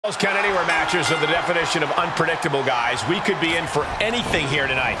Those count anywhere matches are the definition of unpredictable, guys. We could be in for anything here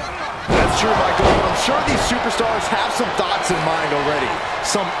tonight. That's true, Michael. I'm sure these superstars have some thoughts in mind already.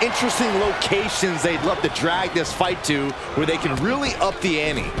 Some interesting locations they'd love to drag this fight to where they can really up the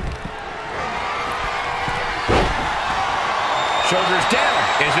ante. Shoulders down.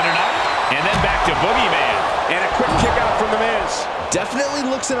 Is it enough? And then back to Boogeyman. And a quick kick out from The Miz. Definitely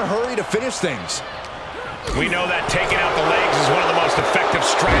looks in a hurry to finish things. We know that taking out the legs is one of the most effective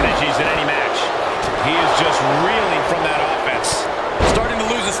strategies in any match. He is just reeling from that offense. Starting to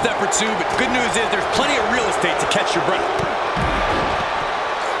lose a step or two, but good news is there's plenty of real estate to catch your breath.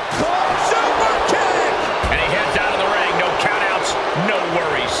 Oh, super kick! And he heads out of the ring. No countouts, no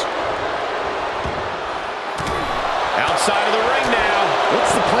worries. Outside of the ring now.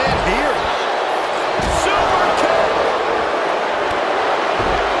 What's the plan here? Super kick!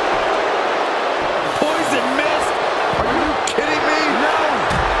 Poison mist! Are you kidding me? No!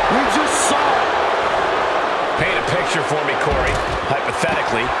 We just saw it! Paint a picture for me, Corey.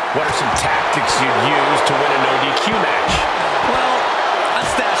 Hypothetically, what are some tactics you'd use to win a no DQ match? Well, I'd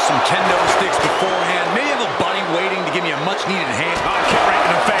stash some kendo sticks beforehand. Maybe have a buddy waiting to give me a much-needed hand. Oh, kick right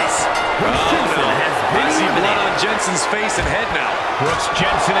in the face. Jensen has I see blood on Jensen's face and head now. Brooks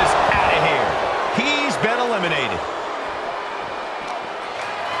Jensen is out of here. He's been eliminated.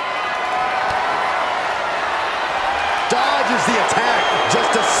 Dodges the attack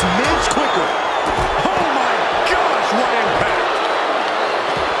just a smidge quicker. Oh my gosh, what impact!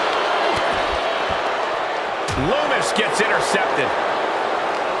 Loomis gets intercepted.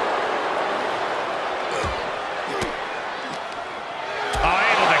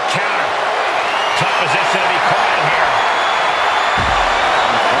 Able to counter. Tough position to be caught in here.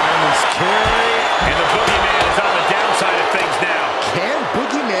 Fireman's carry. And the Boogeyman is on the downside of things now. Can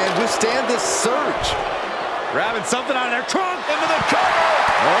Boogeyman withstand this surge? Grabbing something out of their trunk. Into the cover.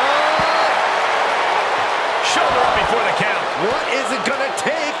 Shoulder up before the count. What is it gonna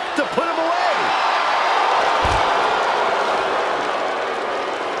take to put him away?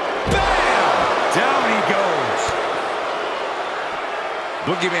 Bam! Down he goes.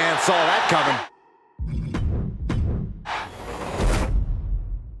 Boogeyman saw that coming.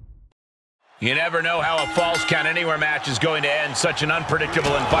 You never know how a Falls Count Anywhere match is going to end. Such an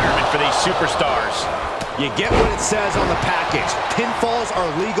unpredictable environment for these superstars. You get what it says on the package. Pinfalls are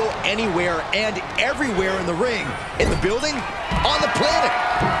legal anywhere and everywhere in the ring. In the building, on the planet.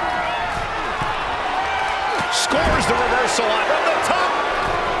 Scores the reversal on from the top.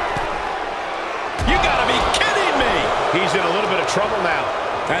 You gotta be kidding me. He's in a little bit of trouble now.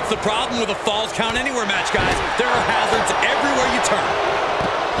 That's the problem with a Falls Count Anywhere match, guys. There are hazards everywhere you turn.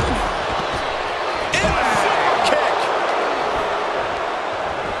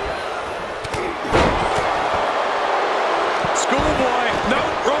 Schoolboy, no,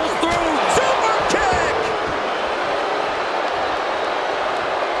 rolls through. Super kick!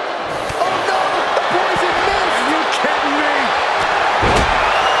 Oh no, the poison mist! You kidding me?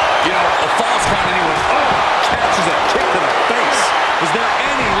 You know, a Falls Count Anywhere. Oh, catches a kick to the face. Is there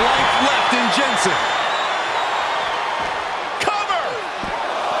any life left in Jensen? Cover!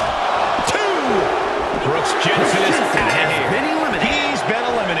 2. Brooks Jensen is out of here. He's been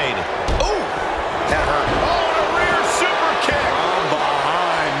eliminated. Oh, that hurt. Oh, a rear super kick. From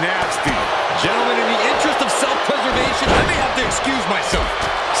behind, nasty. Gentlemen, in the interest of self-preservation, I may have to excuse myself.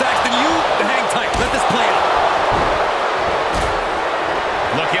 Saxton, you hang tight. Let this play out.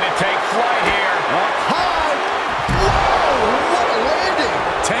 Looking to take flight here. Up high. Whoa, what a landing.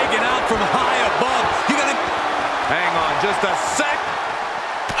 Taken out from high above. You gotta... Hang on just a sec.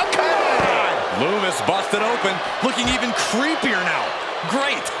 Okay. Loomis busted open, looking even creepier now.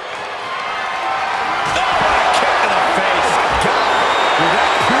 Great. Oh, what a kick to the face. God, well, that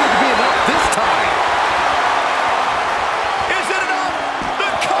proved to be enough this time. Is it enough?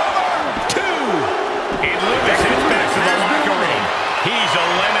 The cover. 2. And Loomis heads back to the locker room. He's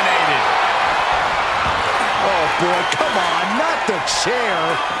eliminated. Oh boy, come on, not the chair.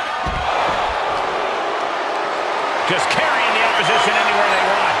 Just carrying the opposition anywhere they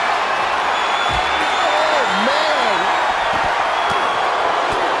want. Oh man.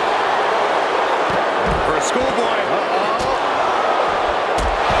 For a schoolboy.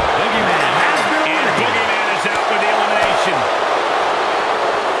 Boogeyman has been eliminated. And Boogeyman is out with the elimination.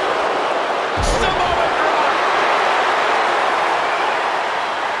 Samoa drop.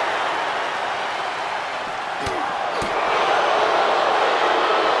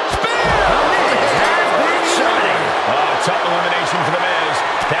 Tough elimination for The Miz.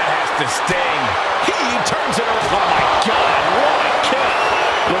 That has to sting. He turns it around. Oh, my God. What a kick.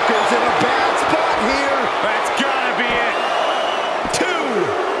 Booker's in a bad spot here. That's got to be it.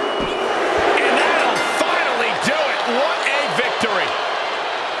 2.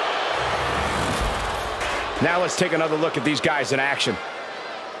 Now let's take another look at these guys in action.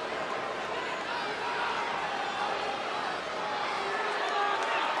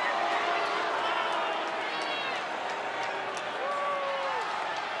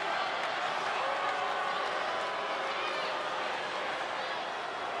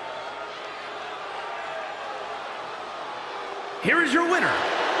 Here is your winner,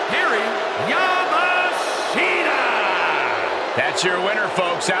 Harry Yamashita. That's your winner,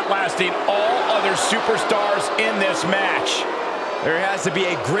 folks, outlasting all other superstars in this match. There has to be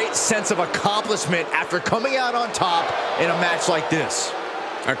a great sense of accomplishment after coming out on top in a match like this.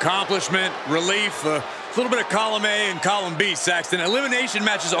 Accomplishment, relief, a little bit of column A and column B, Saxton. Elimination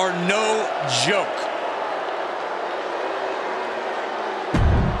matches are no joke.